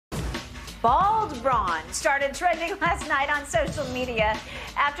baldbron started trending last night on social media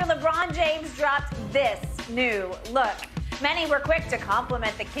after LeBron James dropped this new look. Many were quick to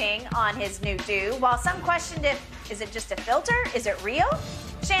compliment the king on his new do, while some questioned if, is it just a filter? Is it real?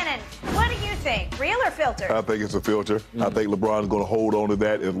 Shannon, what do you think? Real or filter? I think it's a filter. I think LeBron's going to hold on to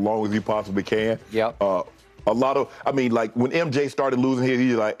that as long as he possibly can. Yep. Like when MJ started losing his,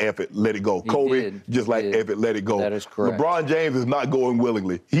 he's like, F it, let it go. Kobe, just like, F it, let it go. That is correct. LeBron James is not going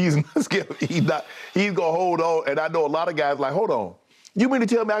willingly. He's not scared. He's going to hold on. And I know a lot of guys like, hold on. You mean to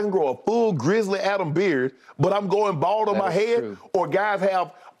tell me I can grow a full Grizzly Adam beard, but I'm going bald on my head? True. Or guys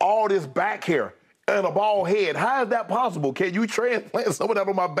have all this back hair and a bald head. How is that possible? Can you transplant some of that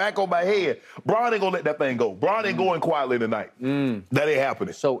on my back, on my head? Bron ain't gonna let that thing go. Bron ain't going quietly tonight. That ain't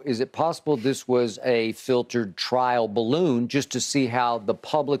happening. So is it possible this was a filtered trial balloon just to see how the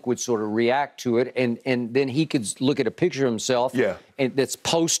public would sort of react to it, and then he could look at a picture of himself that's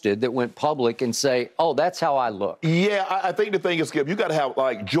posted, that went public, and say, oh, that's how I look? Yeah, I think the thing is, Skip, you got to have,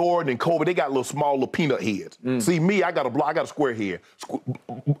 like, Jordan and Kobe, they got little small little peanut heads. See, me, I got a square head.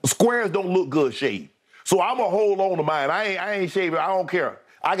 Squares don't look good shaved. So I'm going to hold on to mine. I ain't shaving. I don't care.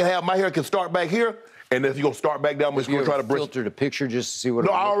 I can have, my hair can start back here, and then you're going to start back down. I'm just going to try to bring. Filtered a picture just to see what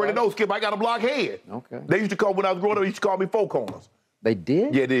No, it I already like? know, Skip. I got a block head. Okay. They used to call, when I was growing up, they used to call me four corners. They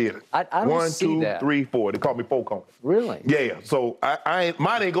did? Yeah, they did. I don't see that. 1, 2, 3, 4. They call me four corners. Really? Yeah. So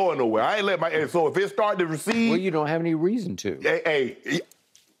mine ain't going nowhere. I ain't let my. So if it started to recede. Well, you don't have any reason to. Hey,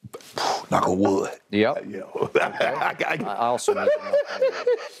 knock on wood. Yep. Yeah. Okay. I also need to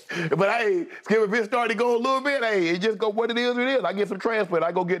know. But hey, Skip, if it started to go a little bit, hey, it just go what it is. I get some transplant.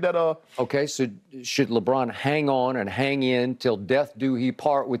 I go get that. Okay, so should LeBron hang on and hang in till death do he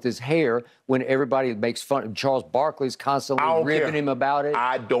part with his hair when everybody makes fun? Charles Barkley's constantly ribbing him about it.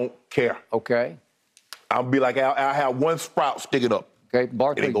 I don't care. Okay. I'll be like, I have one sprout sticking up. Okay,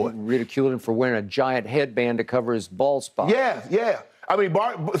 Barkley ridiculed him for wearing a giant headband to cover his bald spot. Yeah. I mean,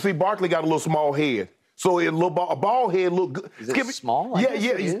 Barkley got a little small head. So a bald head look good. Is it small?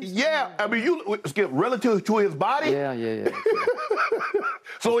 Yeah. I mean, Skip, relative to his body. Yeah.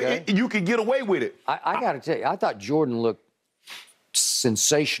 So you can get away with it. I got to tell you, I thought Jordan looked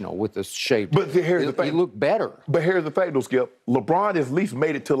sensational with the shaved head. But here's the thing. He looked better. But here's the fact, though, Skip. LeBron at least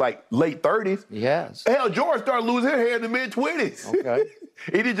made it to, like, late 30s. Yes. Hell, Jordan started losing his hair in the mid-20s. Okay.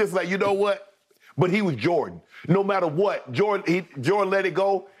 He did just like, you know what? But he was Jordan. No matter what, Jordan let it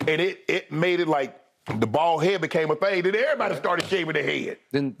go, and it made it like the bald head became a thing. Then everybody started shaving their head.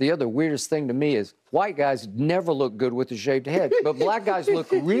 Then the other weirdest thing to me is white guys never look good with the shaved head, but black guys look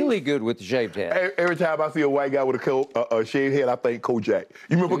really good with the shaved head. Every time I see a white guy with a shaved head, I think Kojak.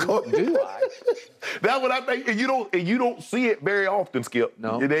 You remember Kojak? Do I? That's what I think. And you don't see it very often, Skip.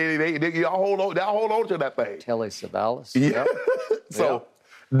 No. They hold on to that thing. Telly Savalas. Yeah. So.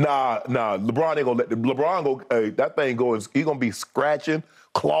 Nah, LeBron ain't gonna let LeBron go. That thing goes. He's gonna be scratching,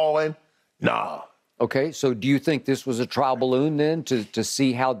 clawing. Nah. Okay, so do you think this was a trial balloon then to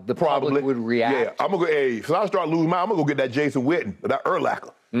see how the public would react? Yeah, I'm gonna go. Hey, so I start losing mine. I'm gonna go get that Jason Witten, that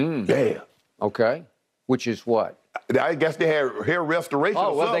Urlacher. Yeah. Okay. Which is what? I guess they had hair restoration.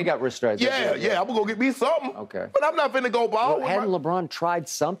 Oh, well, they got restoration. Yeah. I'm gonna go get me something. Okay. But I'm not finna go bald. Well, hadn't LeBron tried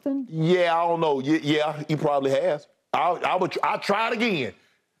something? Yeah, I don't know. Yeah, he probably has. I'll try it again.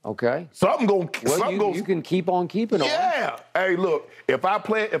 Okay. You can keep on keeping on. Yeah. Hey, look, if I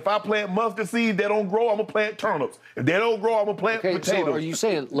plant mustard seeds, they don't grow, I'm gonna plant turnips. If they don't grow, I'm gonna plant potatoes. So are you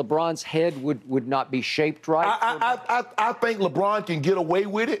saying LeBron's head would not be shaped right? I think LeBron can get away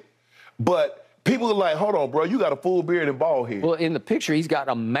with it, but people are like, hold on, bro, you got a full beard and bald head. Well, in the picture, he's got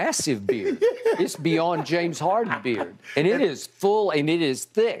a massive beard. It's beyond James Harden's beard. And it is full and it is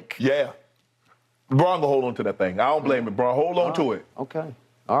thick. Yeah. LeBron gonna hold on to that thing. I don't blame him, bro. Hold on to it. Okay.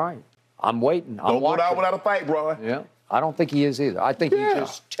 All right. I'm waiting. Don't go down without a fight, bro. Yeah. I don't think he is either. I think he's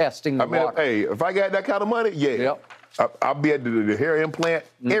just testing the water. Hey, if I got that kind of money, I'll be at the hair implant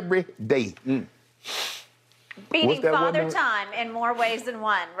every day. Beating Father Time in more ways than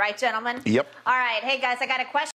one. Right, gentlemen? Yep. All right. Hey, guys, I got a question.